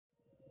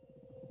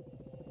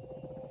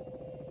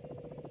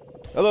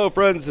Hello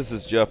friends, this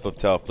is Jeff of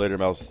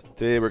Fledermaus.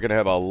 Today we're going to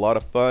have a lot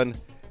of fun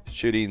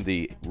shooting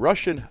the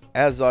Russian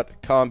Azot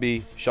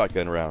KOMBI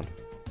shotgun round.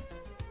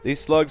 These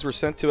slugs were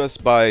sent to us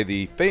by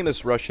the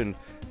famous Russian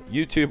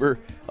YouTuber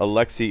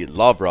Alexey.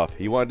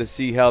 He wanted to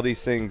see how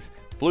these things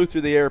flew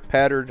through the air,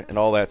 patterned, and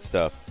all that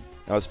stuff.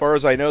 Now as far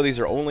as I know, these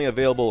are only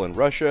available in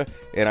Russia,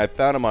 and I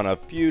found them on a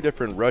few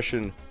different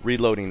Russian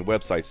reloading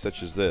websites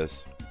such as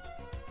this.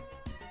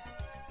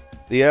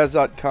 The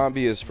Azot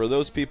KOMBI is for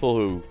those people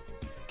who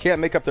can't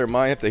make up their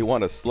mind if they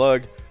want a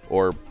slug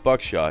or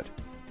buckshot.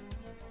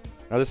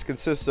 Now this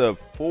consists of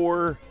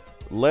 4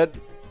 lead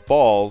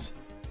balls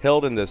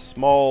held in this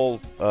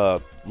small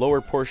lower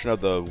portion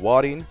of the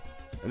wadding,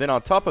 and then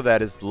on top of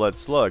that is the lead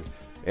slug,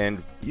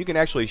 and you can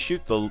actually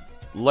shoot the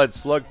lead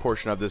slug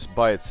portion of this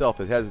by itself.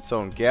 It has its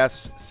own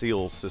gas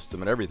seal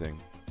system and everything.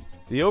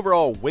 The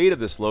overall weight of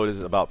this load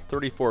is about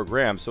 34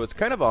 grams, so it's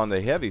kind of on the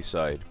heavy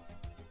side.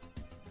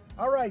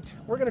 All right,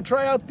 we're going to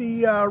try out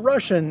the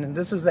Russian, and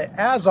this is the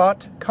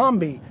Azot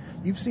KOMBI.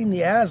 You've seen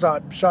the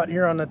Azot shot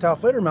here on the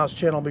Fledermaus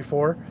channel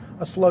before,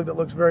 a slug that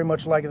looks very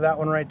much like that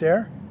one right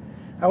there.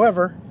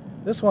 However,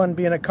 this one,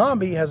 being a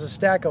KOMBI, has a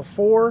stack of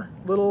 4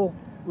 little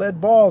lead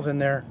balls in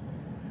there.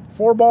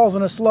 4 balls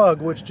in a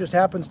slug, which just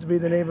happens to be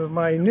the name of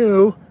my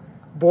new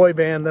boy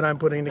band that I'm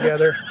putting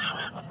together.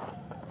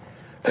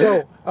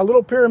 So, a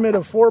little pyramid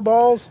of 4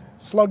 balls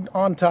slugged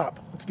on top.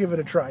 Let's give it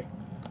a try.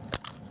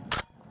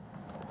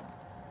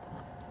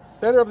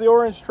 Center of the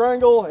orange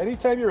triangle,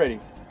 anytime you're ready.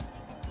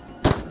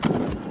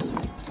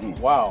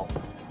 Wow.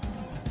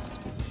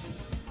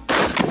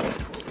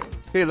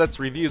 Okay, let's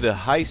review the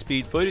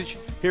high-speed footage.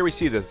 Here we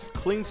see this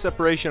clean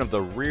separation of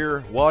the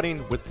rear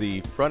wadding with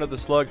the front of the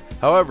slug.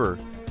 However,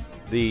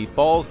 the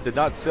balls did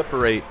not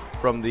separate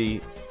from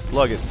the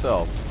slug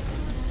itself.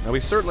 Now we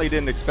certainly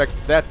didn't expect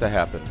that to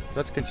happen.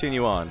 Let's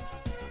continue on.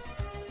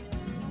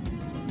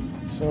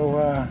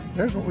 So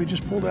there's what we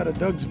just pulled out of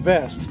Doug's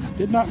vest.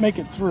 Did not make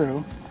it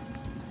through.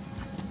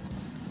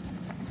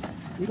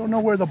 We don't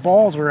know where the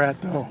balls are at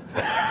though.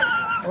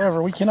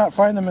 However, we cannot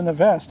find them in the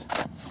vest.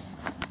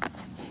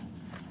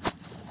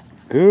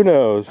 Who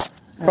knows?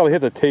 Probably hit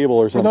the table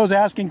or something. For those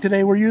asking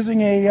today, we're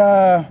using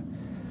a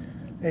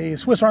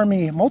Swiss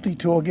Army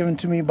multi-tool given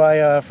to me by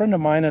a friend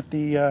of mine at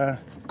the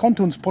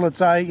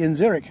Kantonspolizei in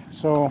Zurich.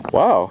 So,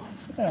 wow.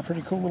 Yeah,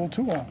 pretty cool little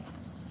tool.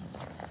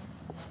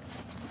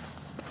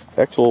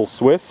 Actual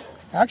Swiss?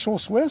 Actual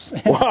Swiss.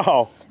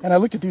 Wow. And I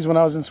looked at these when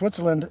I was in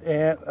Switzerland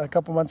a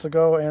couple months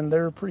ago, and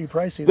they're pretty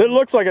pricey. It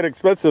looks like an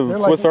expensive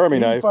Swiss Army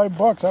knife. $85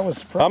 bucks. I was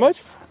surprised. How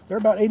much? They're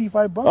about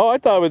 $85 bucks. Oh, I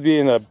thought it would be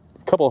in a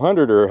couple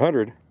hundred or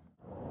 100.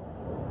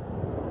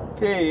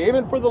 Okay,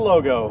 aiming for the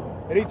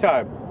logo.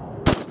 Anytime.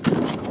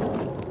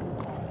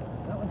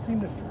 That one seemed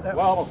to... That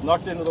wow, almost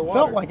knocked into the water.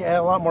 Felt like it had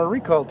a lot more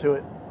recoil to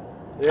it.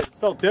 It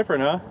felt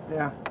different, huh?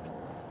 Yeah.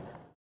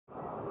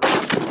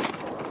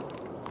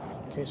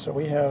 Okay, so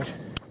we have...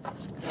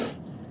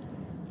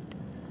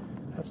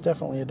 That's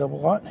definitely a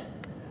double aught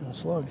and a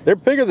slug. They're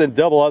bigger than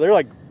double aught. They're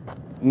like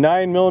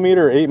 9mm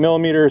or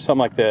 8mm or something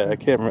like that. I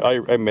can't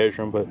remember. I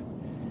measure them, but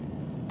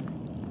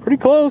pretty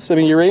close. I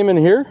mean, you're aiming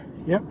here.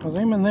 Yep, I was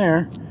aiming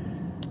there.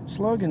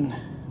 Slug and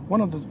one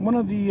of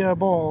the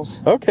balls.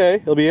 Okay,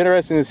 it'll be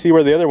interesting to see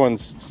where the other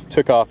ones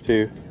took off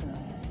to.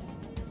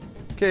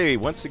 Okay,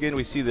 once again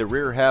we see the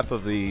rear half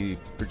of the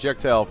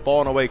projectile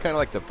falling away, kind of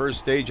like the first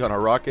stage on a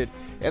rocket,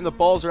 and the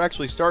balls are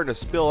actually starting to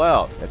spill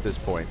out at this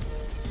point.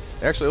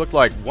 It actually looked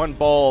like one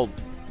ball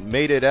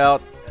made it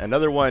out,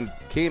 another one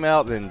came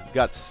out and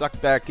got sucked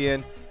back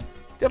in.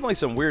 Definitely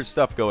some weird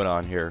stuff going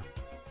on here.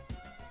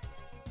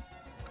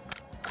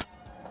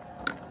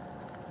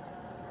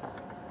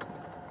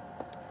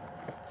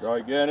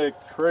 Gigantic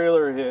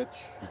trailer hitch.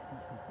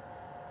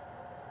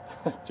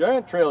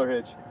 Giant trailer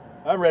hitch.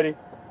 I'm ready.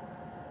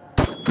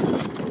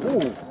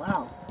 Oh,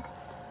 wow.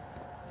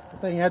 The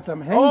thing had some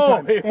hang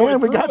time.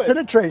 And we got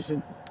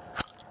penetration.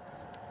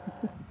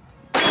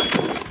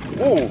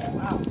 Oh!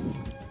 Wow.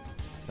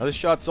 Now this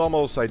shot's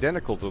almost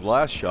identical to the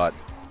last shot.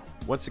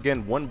 Once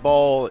again, one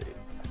ball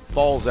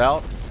falls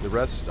out. The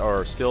rest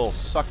are still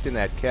sucked in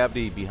that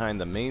cavity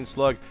behind the main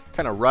slug,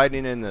 kind of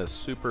riding in the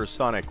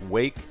supersonic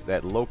wake,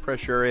 that low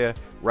pressure area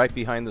right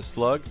behind the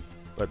slug.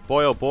 But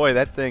boy oh boy,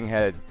 that thing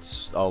had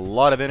a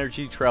lot of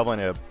energy,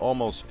 traveling at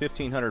almost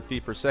 1,500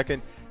 feet per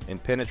second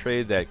and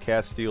penetrated that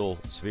cast steel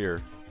sphere.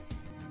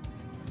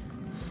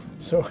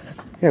 So,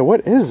 yeah,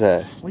 what is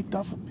that? Flaked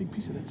off a big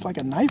piece of it. It's like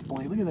a knife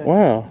blade. Look at that.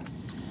 Wow.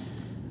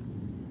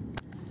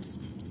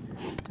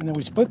 And then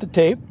we split the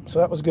tape, so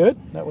that was good.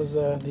 That was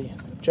the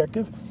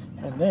objective.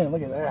 And then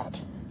look at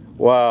that.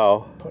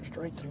 Wow. Punched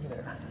right through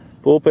there.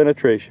 Full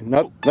penetration.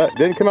 Not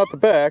didn't come out the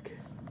back.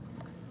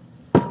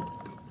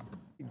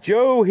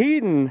 Joe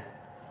Heaton,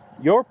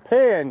 your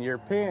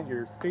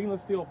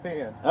stainless steel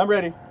pan. I'm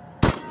ready.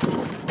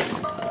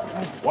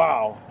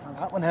 Wow. Well,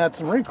 that one had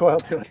some recoil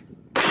to it.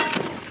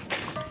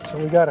 So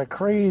we got a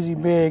crazy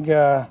big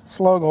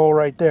slug hole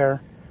right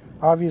there.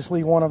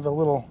 Obviously one of the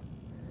little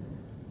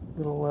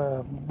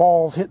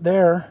balls hit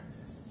there,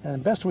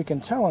 and best we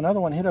can tell, another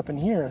one hit up in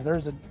here.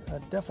 There's a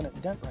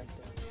definite dent right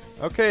there.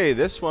 Okay,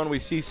 this one we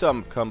see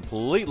something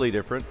completely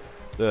different.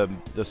 The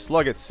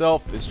slug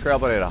itself is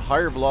traveling at a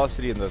higher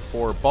velocity than the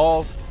 4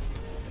 balls,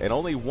 and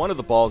only one of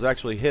the balls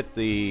actually hit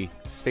the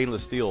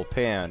stainless steel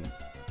pan.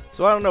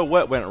 So I don't know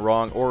what went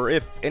wrong, or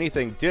if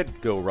anything did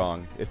go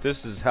wrong, if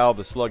this is how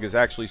the slug is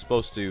actually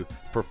supposed to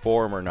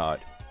perform or not.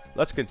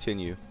 Let's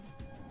continue.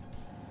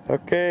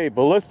 Okay,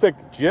 ballistic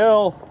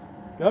gel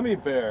gummy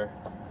bear.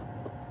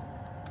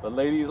 The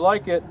ladies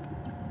like it.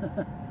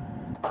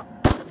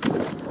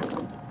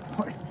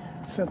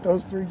 Sent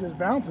those 3 just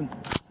bouncing.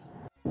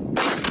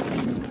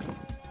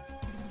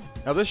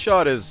 Now this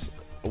shot is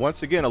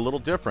once again a little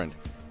different.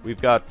 We've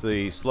got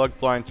the slug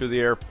flying through the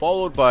air,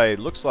 followed by,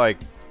 looks like,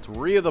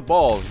 3 of the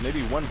balls.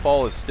 Maybe 1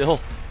 ball is still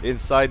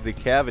inside the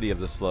cavity of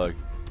the slug,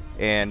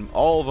 and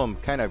all of them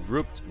kind of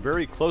grouped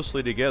very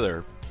closely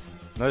together.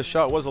 Now this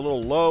shot was a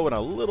little low and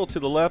a little to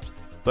the left,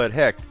 but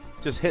heck,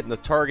 just hitting the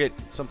target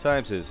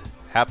sometimes is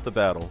half the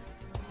battle.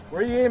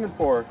 Where are you aiming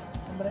for?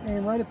 I'm going to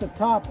aim right at the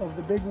top of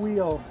the big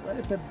wheel, right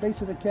at the base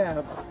of the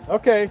cab.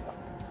 Okay.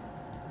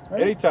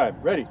 Ready? Anytime.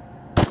 Ready.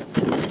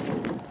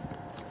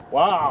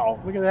 Wow.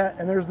 Look at that,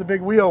 and there's the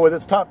big wheel with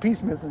its top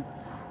piece missing.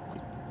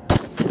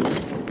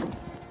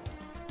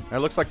 Now it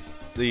looks like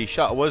the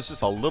shot was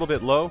just a little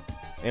bit low,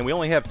 and we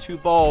only have 2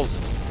 balls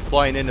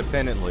flying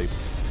independently.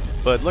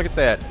 But look at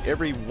that.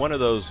 Every one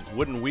of those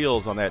wooden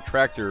wheels on that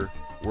tractor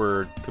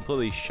were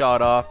completely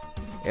shot off,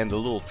 and the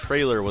little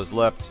trailer was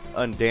left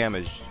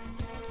undamaged.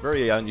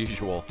 Very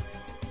unusual.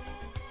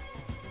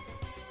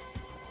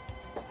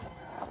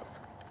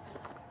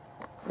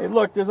 Hey,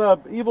 look, there's a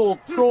evil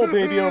troll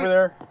baby over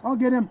there. I'll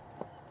get him.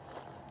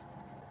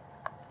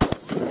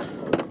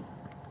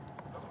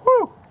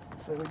 Woo!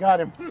 So we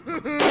got him.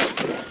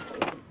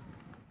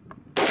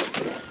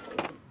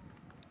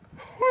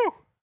 Woo!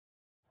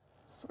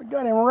 So we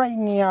got him right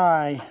in the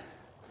eye.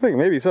 I think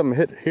maybe something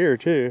hit here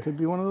too. Could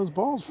be one of those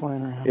balls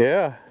flying around.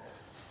 Yeah.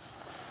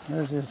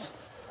 There's his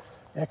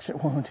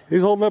exit wound.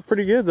 He's holding up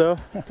pretty good though.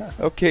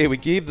 Okay, we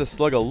gave the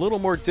slug a little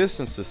more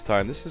distance this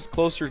time. This is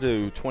closer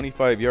to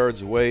 25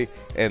 yards away,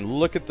 and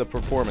look at the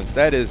performance.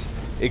 That is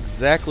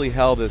exactly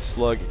how this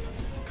slug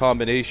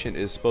combination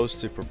is supposed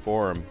to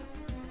perform.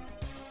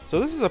 So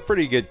this is a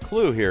pretty good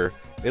clue here.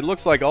 It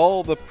looks like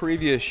all the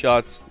previous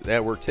shots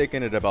that were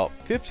taken at about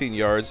 15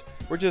 yards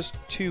were just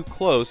too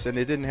close, and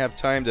it didn't have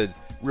time to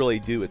really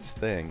do its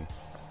thing.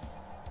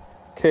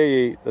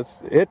 Okay, let's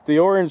hit the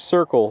orange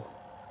circle.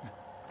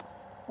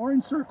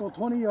 Orange circle,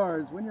 20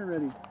 yards, when you're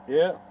ready.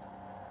 Yeah.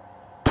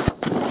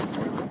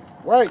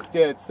 Right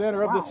dead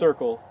center of the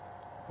circle.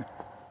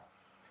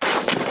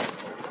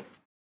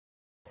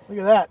 Look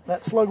at that.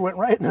 That slug went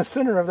right in the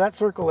center of that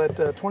circle at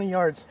 20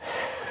 yards.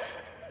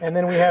 And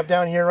then we have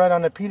down here right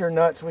on the Peter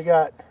nuts, we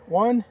got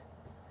 1,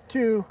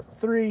 2,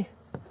 3,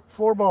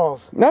 4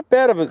 balls. Not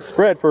bad of a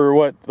spread for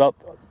what, about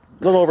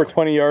a little over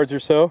 20 yards or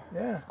so.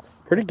 Yeah.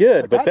 Pretty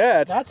good, but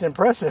that's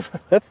impressive.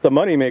 That's the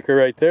money maker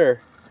right there.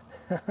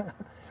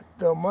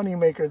 The money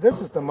maker. This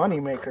is the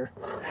money maker.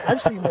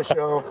 I've seen the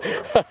show.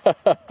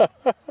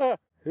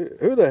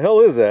 Who the hell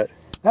is that?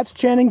 That's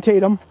Channing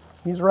Tatum.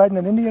 He's riding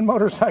an Indian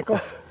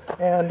motorcycle,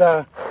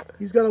 and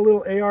he's got a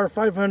little AR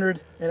 500,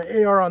 and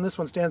an AR on this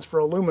one stands for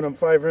aluminum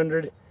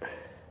 500,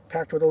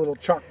 packed with a little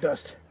chalk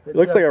dust.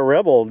 Looks like a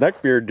rebel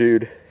neckbeard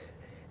dude.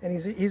 And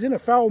he's in a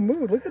foul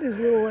mood. Look at his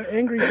little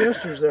angry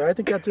gestures there. I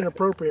think that's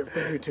inappropriate for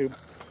YouTube.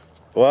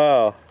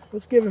 Wow.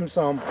 Let's give him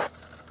some.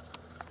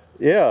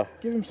 Yeah.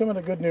 Give him some of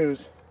the good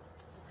news.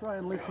 Try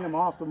and lift him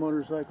off the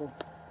motorcycle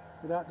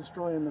without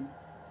destroying the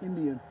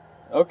Indian.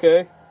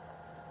 Okay.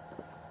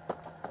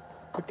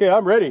 Okay,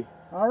 I'm ready.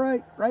 All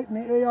right, right in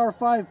the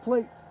AR-5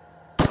 plate.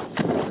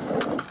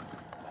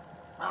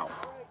 Wow.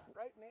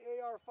 Right in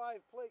the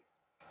AR-5 plate.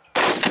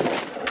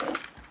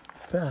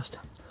 Fast.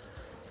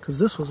 Because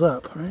this was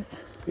up, right?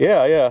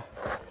 Yeah.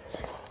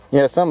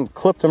 Yeah, something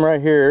clipped him right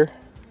here.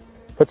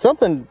 But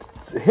something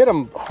hit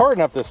him hard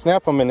enough to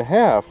snap him in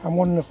half. I'm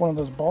wondering if one of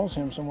those balls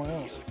hit him somewhere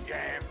else.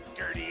 Damn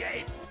dirty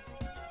ape.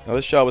 Now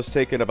this shot was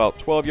taken about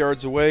 12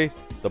 yards away.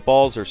 The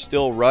balls are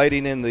still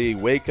riding in the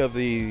wake of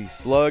the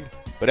slug,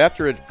 but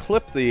after it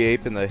clipped the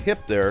ape in the hip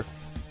there,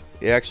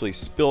 it actually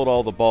spilled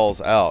all the balls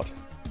out.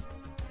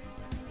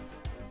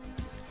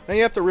 Now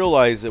you have to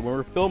realize that when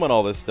we're filming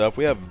all this stuff,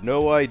 we have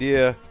no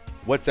idea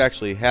what's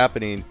actually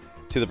happening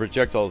to the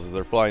projectiles as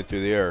they're flying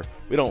through the air.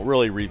 We don't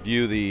really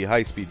review the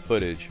high-speed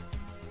footage.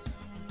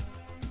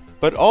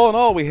 But all in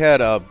all, we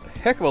had a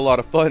heck of a lot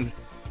of fun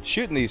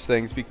shooting these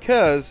things,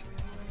 because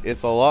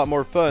it's a lot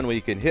more fun when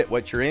you can hit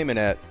what you're aiming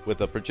at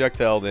with a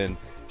projectile than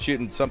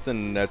shooting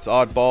something that's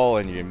oddball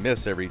and you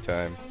miss every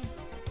time.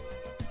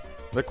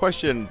 The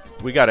question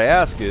we got to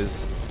ask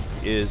is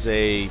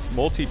a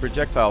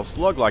multi-projectile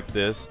slug like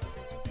this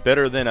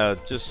better than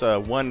just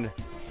one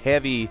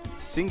heavy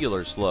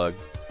singular slug?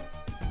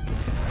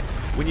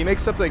 When you make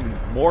something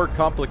more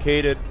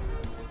complicated,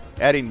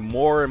 adding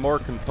more and more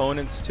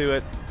components to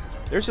it,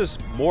 there's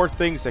just more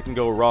things that can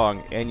go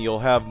wrong, and you'll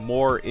have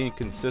more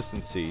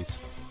inconsistencies.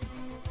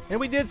 And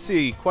we did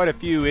see quite a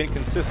few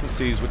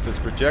inconsistencies with this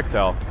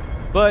projectile.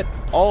 But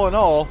all in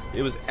all,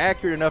 it was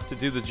accurate enough to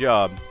do the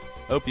job.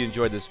 Hope you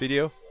enjoyed this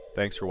video.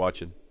 Thanks for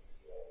watching.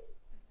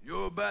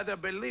 You better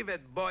believe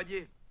it,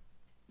 buddy.